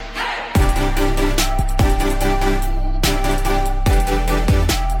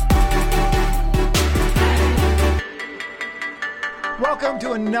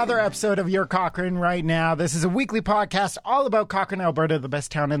to another episode of Your Cochrane right now. This is a weekly podcast all about Cochrane, Alberta, the best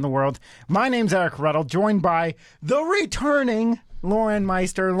town in the world. My name's Eric Ruddle, joined by the returning Lauren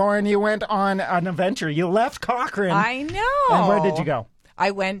Meister. Lauren, you went on an adventure. You left Cochrane. I know. And where did you go?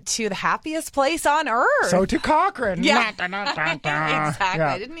 I went to the happiest place on earth. So to Cochrane. Yeah. Exactly.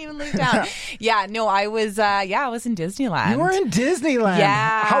 Yeah. I didn't even leave town. I was in Disneyland. You were in Disneyland.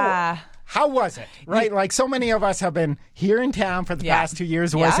 Yeah. How was it? Right? Like so many of us have been here in town for the past 2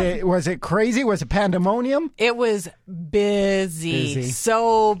 years. Was it crazy? Was it pandemonium? It was busy.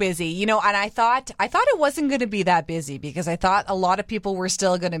 So busy. And I thought it wasn't going to be that busy because I thought a lot of people were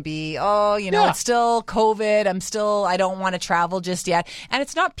still going to be, it's still COVID. I don't want to travel just yet. And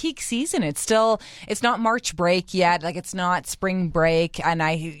it's not peak season. It's not March break yet. Like it's not spring break. And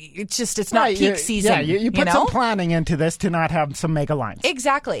it's not peak season. Yeah, you put some planning into this to not have some mega lines.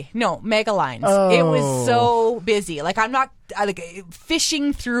 Exactly. No, mega lines. Oh. It was so busy. Like I'm not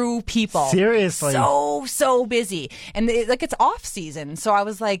fishing through people. Seriously. So busy. And it's off season. So I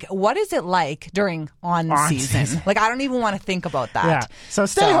was like, what is it like during on season? Like I don't even want to think about that. Yeah. So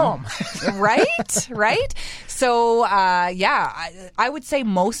stay home. Right? So I would say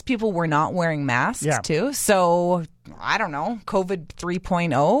most people were not wearing masks too. So I don't know, COVID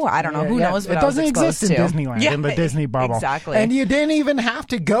 3.0. I don't know. Who knows what it doesn't exist in to. Disneyland, in the Disney bubble. Exactly. And you didn't even have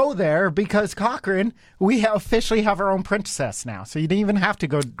to go there because Cochrane, we officially have our own princess now. So you didn't even have to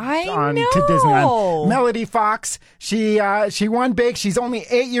go to Disneyland. Melody Fox, she won big. She's only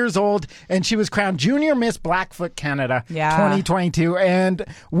 8 years old, and she was crowned Junior Miss Blackfoot Canada 2022. And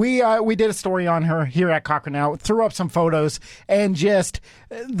we did a story on her here at Cochrane now, threw up some photos, and just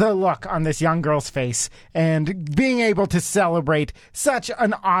the look on this young girl's face and being able to celebrate such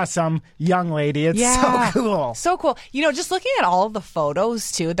an awesome young lady. It's so cool. So cool. Just looking at all of the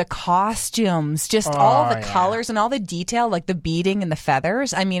photos too, the costumes, just all the colors and all the detail, like the beading and the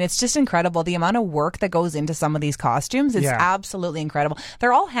feathers. I mean, it's just incredible. The amount of work that goes into some of these costumes is absolutely incredible.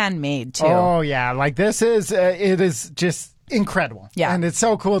 They're all handmade too. Oh yeah. Like this is, it is just incredible. Yeah. And it's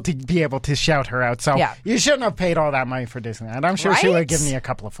so cool to be able to shout her out. So you shouldn't have paid all that money for Disneyland. I'm sure she would have given me a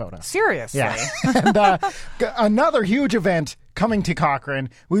couple of photos. Seriously. Yeah. And another huge event coming to Cochrane.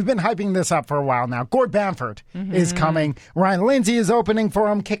 We've been hyping this up for a while now. Gord Bamford is coming. Ryan Lindsay is opening for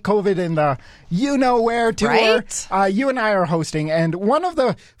him. Kick COVID in the you-know-where tour. Right? You and I are hosting. And one of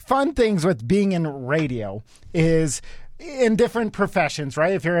the fun things with being in radio is in different professions,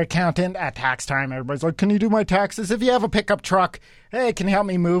 right? If you're an accountant at tax time, everybody's like, can you do my taxes? If you have a pickup truck, hey, can you help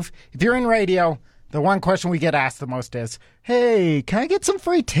me move? If you're in radio, the one question we get asked the most is, hey, can I get some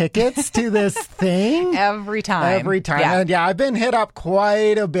free tickets to this thing? Every time. Yeah. And I've been hit up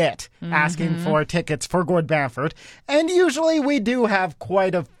quite a bit asking for tickets for Gord Bamford. And usually we do have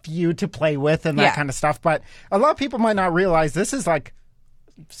quite a few to play with and that kind of stuff. But a lot of people might not realize this is like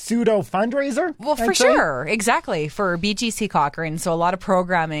pseudo fundraiser. Well, for sure. Exactly. For BGC Cochrane. So a lot of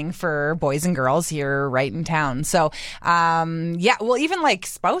programming for boys and girls here right in town. So, well, even like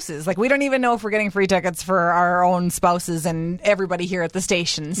spouses, like we don't even know if we're getting free tickets for our own spouses and everybody here at the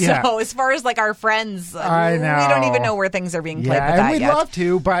station. So as far as like our friends, I know. We don't even know where things are being played with that and we'd yet. love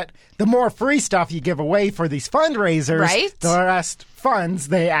to, but the more free stuff you give away for these fundraisers, the rest funds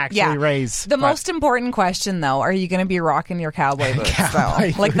they actually raise. The most important question, though, are you going to be rocking your cowboy boots?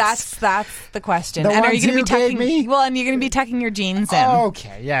 Like that's the question. And are you going to be tucking me? Well, and you're going to be tucking your jeans in.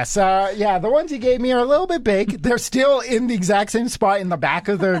 Okay, yes, the ones you gave me are a little bit big. They're still in the exact same spot in the back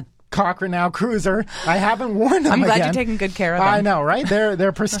of the Cochrane now cruiser. I haven't worn them. I'm glad again. you're taking good care of them. I know, right?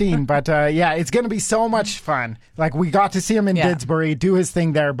 They're pristine, but it's going to be so much fun. Like we got to see him in Didsbury do his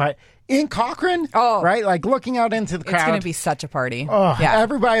thing there, but in Cochrane, right? Like looking out into the crowd. It's going to be such a party.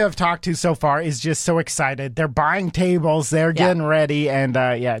 Everybody I've talked to so far is just so excited. They're buying tables. They're getting ready. And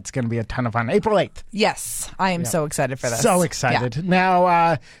it's going to be a ton of fun. April 8th. Yes. I am so excited for this. So excited. Yeah.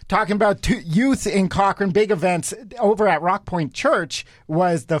 Now, talking about youth in Cochrane, big events over at Rock Point Church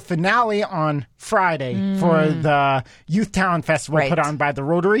was the finale on Friday for the Youth Talent Festival put on by the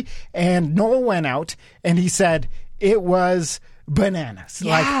Rotary. And Noel went out and he said it was bananas.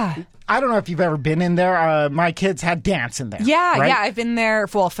 Yeah. Like, I don't know if you've ever been in there. My kids had dance in there. Yeah, right? I've been there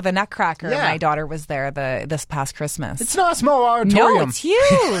for the Nutcracker. Yeah. My daughter was there this past Christmas. It's not a small auditorium. No, it's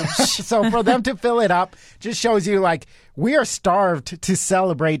huge. So for them to fill it up just shows you like we are starved to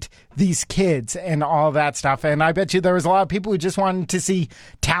celebrate these kids and all that stuff. And I bet you there was a lot of people who just wanted to see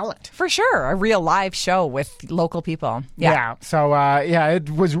talent. For sure. A real live show with local people. Yeah. So, it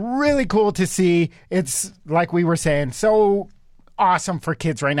was really cool to see. It's like we were saying, so awesome for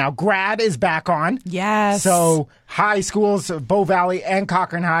kids right now. Grad is back on. Yes. So high schools, Bow Valley and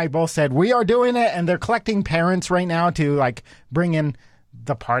Cochrane High both said we are doing it, and they're collecting parents right now to like bring in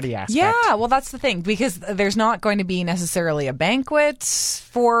the party aspect. Yeah, well, that's the thing, because there's not going to be necessarily a banquet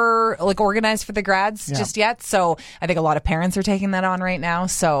for organized for the grads just yet. So I think a lot of parents are taking that on right now.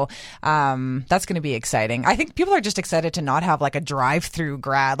 So that's going to be exciting. I think people are just excited to not have a drive-through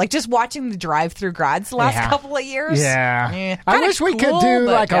grad, just watching the drive-through grads the last couple of years. Yeah, I wish we could do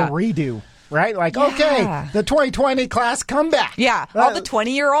a redo. Right? Okay, the 2020 class, come back. Yeah, all the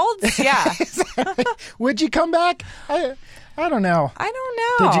 20-year-olds. Yeah. Would you come back? I don't know. I don't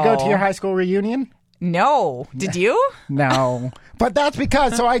know. Did you go to your high school reunion? No. Did you? No. But that's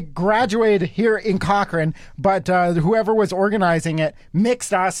because, I graduated here in Cochrane, but whoever was organizing it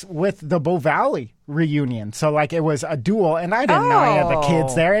mixed us with the Bow Valley reunion. So, it was a duel, and I didn't know any of the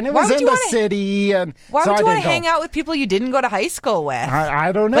kids there, and it was in the city. And why would you want to hang out with people you didn't go to high school with?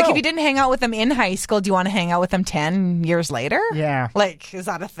 I don't know. If you didn't hang out with them in high school, do you want to hang out with them 10 years later? Yeah. Is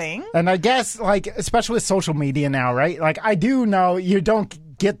that a thing? And I guess, especially with social media now, right? I do know you don't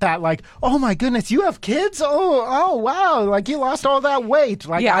get that oh my goodness, you have kids? Oh wow, you lost all that weight.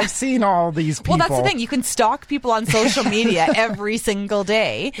 I've seen all these people. Well, that's the thing, you can stalk people on social media every single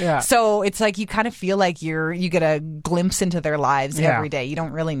day. So it's you kind of feel like you get a glimpse into their lives every day. You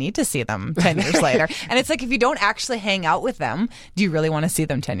don't really need to see them 10 years later. And it's if you don't actually hang out with them, do you really want to see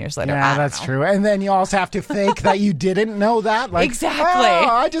them 10 years later? Yeah, that's true. And then you also have to fake that you didn't know that. Exactly.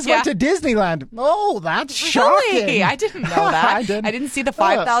 Oh, I just went to Disneyland. Oh, that's shocking. Really? I didn't know that. I didn't see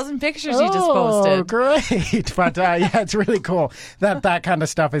the 5,000 pictures you just posted. Oh, great. But it's really cool that kind of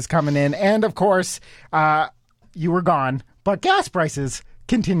stuff is coming in. And of course, you were gone, but gas prices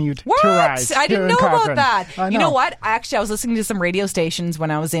continued to rise. I didn't know about that. You know what? Actually, I was listening to some radio stations when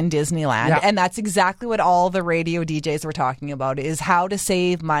I was in Disneyland, and that's exactly what all the radio DJs were talking about, is how to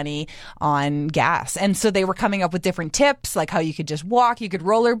save money on gas. And so they were coming up with different tips, like how you could just walk, you could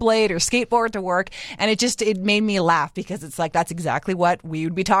rollerblade or skateboard to work. And it made me laugh, because it's that's exactly what we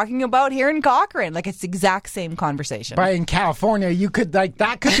would be talking about here in Cochrane. It's the exact same conversation. But in California, you could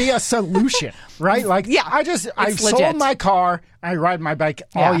that could be a solution, right? I sold my car. I ride my bike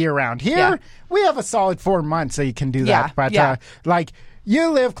all year round. Here, we have a solid 4 months so you can do that. But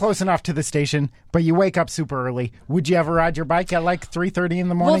you live close enough to the station, but you wake up super early. Would you ever ride your bike at 3:30 in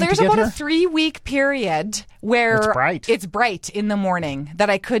the morning? Well, there's to get about here? a 3-week period where it's bright in the morning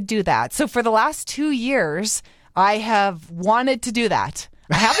that I could do that. So for the last 2 years, I have wanted to do that.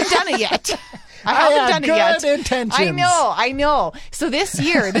 I haven't done it yet. I haven't done it yet. Good intentions. I know. So this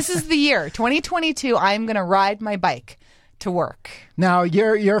year, this is the year, 2022, I'm going to ride my bike to work. Now,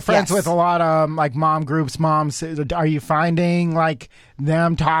 you're friends with a lot of mom groups, moms. Are you finding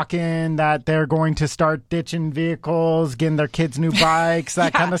them talking that they're going to start ditching vehicles, getting their kids new bikes,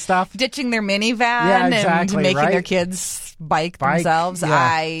 that kind of stuff? Ditching their minivan and making their kids bike themselves. Yeah.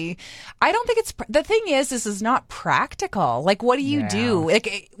 I don't think it's the thing is this is not practical. What do you do?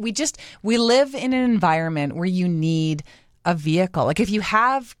 We live in an environment where you need a vehicle. If you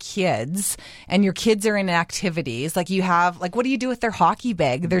have kids and your kids are in activities, you have what do you do with their hockey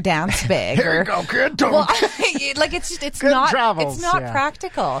bag, their dance bag? Here you go, kid. Well, it's not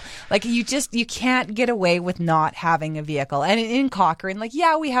practical. You can't get away with not having a vehicle. And in Cochrane,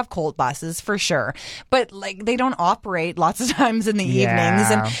 we have Colt buses for sure, but they don't operate lots of times in the evenings,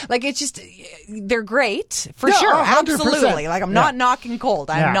 and it's just they're great for sure, 100%. Absolutely. I'm not knocking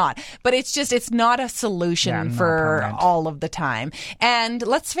Colt, I'm not, but it's not a solution for all of the time. And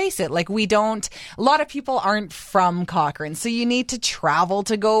let's face it, a lot of people aren't from Cochrane, so you need to travel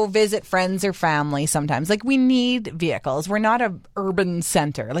to go visit friends or family sometimes. We need vehicles. We're not an urban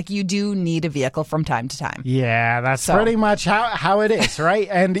center. You do need a vehicle from time to time. Yeah, that's pretty much how it is, right?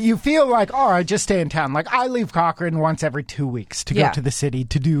 And you feel I just stay in town. I leave Cochrane once every 2 weeks to go to the city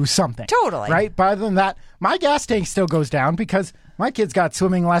to do something. Totally. Right? But other than that, my gas tank still goes down because my kids got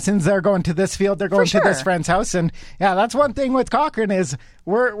swimming lessons. They're going to this field. They're going to this friend's house. And that's one thing with Cochrane is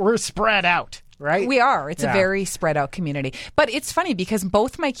we're spread out. Right? We are. It's a very spread out community. But it's funny because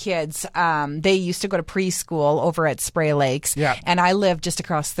both my kids, they used to go to preschool over at Spray Lakes. Yeah. And I live just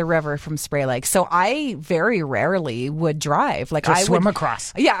across the river from Spray Lakes. So I very rarely would drive. I swim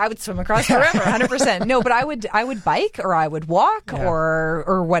across. Yeah, I would swim across the river, 100%. No, but I would bike or I would walk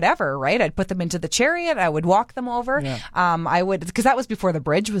or whatever, right? I'd put them into the chariot. I would walk them over. Yeah. I would, because that was before the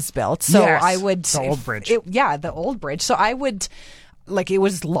bridge was built. So I would. The old bridge. The old bridge. So I would. It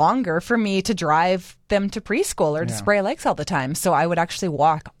was longer for me to drive them to preschool or to Spray Lakes all the time. So I would actually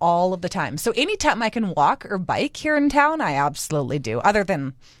walk all of the time. So anytime I can walk or bike here in town, I absolutely do. Other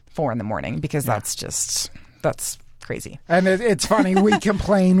than 4 a.m, because that's crazy. And it's funny. We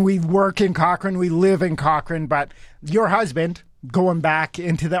complain. We work in Cochrane. We live in Cochrane. But your husband going back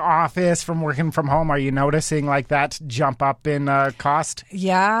into the office from working from home? Are you noticing like that jump up in cost?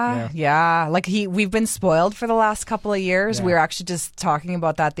 Yeah. Like we've been spoiled for the last couple of years. Yeah. We were actually just talking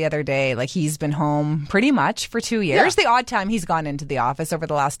about that the other day. Like he's been home pretty much for 2 years. Yeah. The odd time he's gone into the office over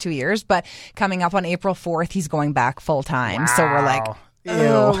the last 2 years, but coming up on April 4th, he's going back full time. Wow. So we're like,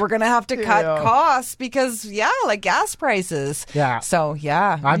 oh, we're going to have to cut costs because, like gas prices. Yeah. So,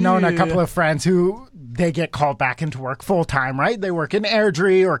 I've known a couple of friends who they get called back into work full time, right? They work in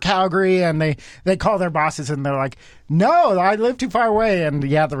Airdrie or Calgary and they call their bosses and they're like, no, I live too far away. And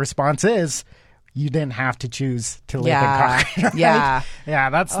the response is, you didn't have to choose to live in Cochrane, right? Yeah,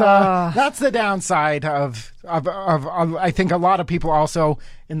 that's the downside of I think a lot of people also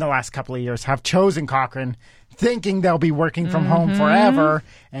in the last couple of years have chosen Cochrane thinking they'll be working from home forever,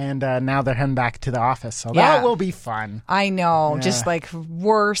 and now they're heading back to the office. So that will be fun. I know. Yeah. Just like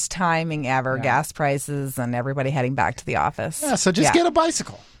worst timing ever, gas prices and everybody heading back to the office. Yeah, so just get a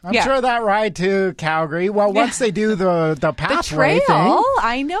bicycle. I'm sure that ride to Calgary, once they do the pathway the trail, thing.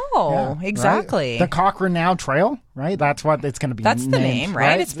 I know. Exactly. Right? The Cochrane Now Trail, right? That's what it's going to be That's named, the name,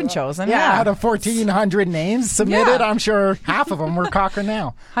 right? It's been chosen. Yeah, out of 1,400 names submitted, I'm sure half of them were Cochrane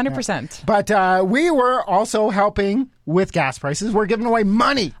Now. 100%. But we were also helping with gas prices. We're giving away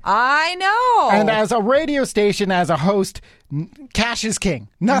money. I know. And as a radio station, as a host, cash is king.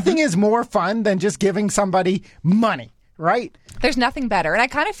 Nothing is more fun than just giving somebody money. Right? There's nothing better. And I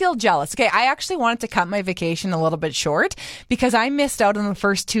kind of feel jealous. Okay, I actually wanted to cut my vacation a little bit short because I missed out on the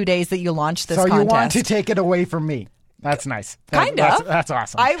first 2 days that you launched this contest. So you want to take it away from me. That's nice. Kind of. That's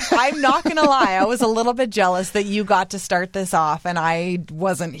awesome. I'm not going to lie. I was a little bit jealous that you got to start this off and I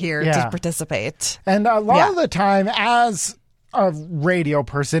wasn't here to participate. And a lot of the time, as a radio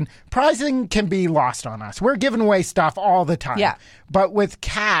person, pricing can be lost on us. We're giving away stuff all the time. Yeah. But with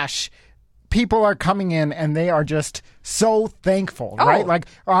cash, people are coming in and they are just so thankful, right? Like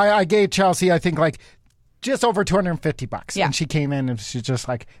I gave Chelsea, I think like just over $250. Yeah. And she came in and she's just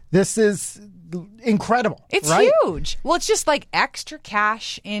like, this is incredible. It's right? huge. Well, it's just like extra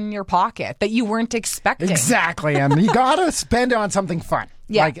cash in your pocket that you weren't expecting. Exactly. And you got to spend it on something fun.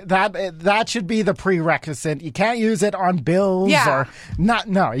 Yeah. Like that should be the prerequisite. You can't use it on bills or not.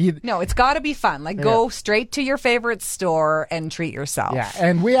 No, it's got to be fun. Like go straight to your favorite store and treat yourself. Yeah.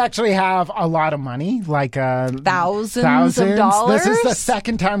 And we actually have a lot of money, like thousands of dollars. This is the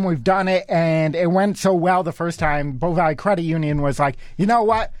second time we've done it. And it went so well the first time. Bow Valley Credit Union was like, you know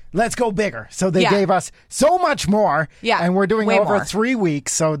what? Let's go bigger. So they gave us so much more. Yeah. And we're doing over 3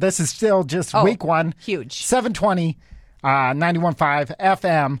 weeks. So this is still just week one. Huge. 720. 91.5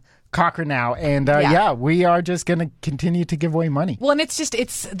 FM, Cochrane Now. And we are just going to continue to give away money. Well, and it's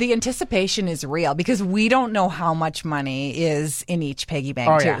the anticipation is real because we don't know how much money is in each piggy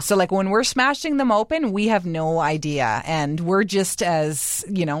bank too. Yeah. So like when we're smashing them open, we have no idea. And we're just as,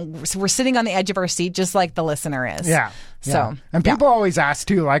 we're sitting on the edge of our seat just like the listener is. Yeah. So, and people always ask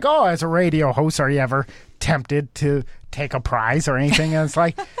too, like, oh, as a radio host, are you ever tempted to take a prize or anything? And it's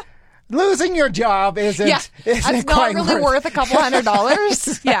like, losing your job isn't it's not really worth a couple $100.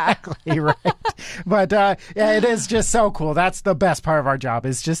 Exactly, right. But it is just so cool. That's the best part of our job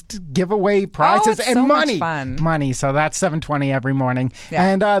is just to give away prizes and so money. Much fun. Money. So that's 7:20 every morning. Yeah.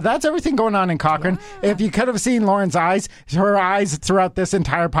 And that's everything going on in Cochrane. Yeah. If you could have seen Lauren's eyes, her eyes throughout this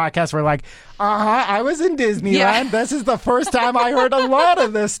entire podcast were like, I was in Disneyland. Yeah. This is the first time I heard a lot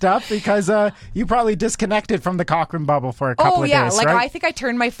of this stuff because you probably disconnected from the Cochrane bubble for a couple of days, like right? I think I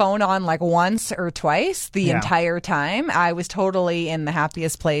turned my phone on like once or twice the entire time. I was totally in the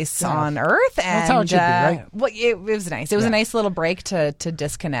happiest place on earth. And that's how it should be, right? Well, it was nice. It was a nice little break to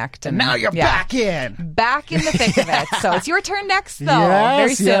disconnect. And now you're back in. Back in the thick of it. So it's your turn next, though,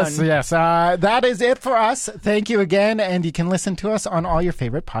 very soon. Yes. That is it for us. Thank you again. And you can listen to us on all your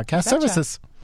favorite podcast services.